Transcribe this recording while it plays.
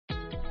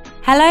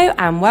Hello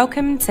and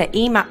welcome to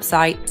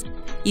Emapsite.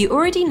 You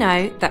already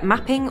know that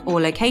mapping or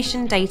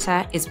location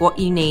data is what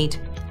you need,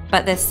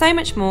 but there's so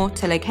much more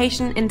to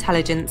location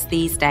intelligence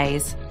these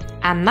days,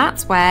 and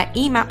that's where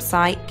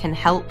Emapsite can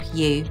help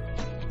you.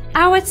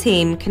 Our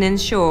team can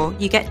ensure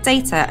you get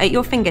data at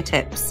your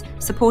fingertips,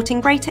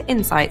 supporting greater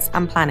insights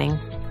and planning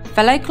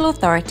for local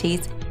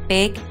authorities,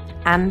 big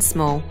and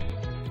small,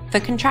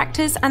 for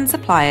contractors and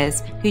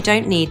suppliers who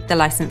don't need the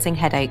licensing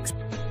headaches.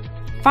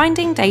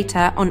 Finding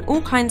data on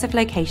all kinds of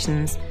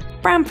locations,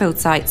 brownfield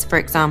sites for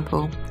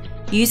example,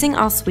 using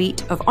our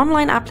suite of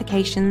online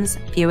applications,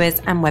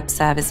 viewers and web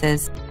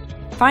services.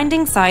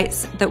 Finding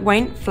sites that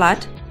won't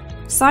flood,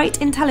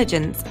 site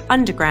intelligence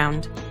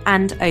underground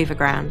and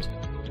overground.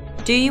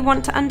 Do you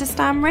want to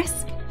understand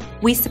risk?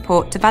 We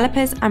support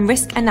developers and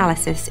risk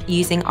analysis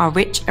using our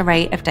rich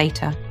array of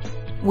data.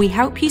 We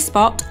help you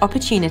spot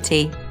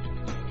opportunity.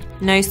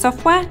 No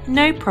software?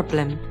 No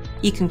problem.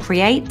 You can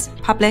create,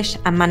 publish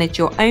and manage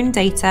your own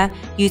data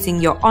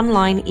using your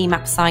online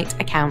Emapsite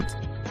account.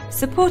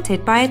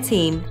 Supported by a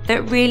team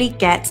that really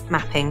gets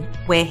mapping,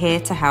 we're here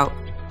to help.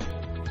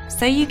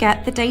 So you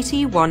get the data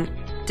you want,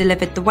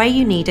 delivered the way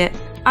you need it,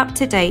 up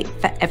to date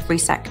for every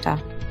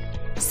sector.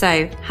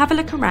 So have a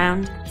look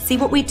around, see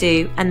what we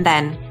do and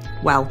then,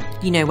 well,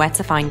 you know where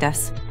to find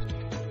us.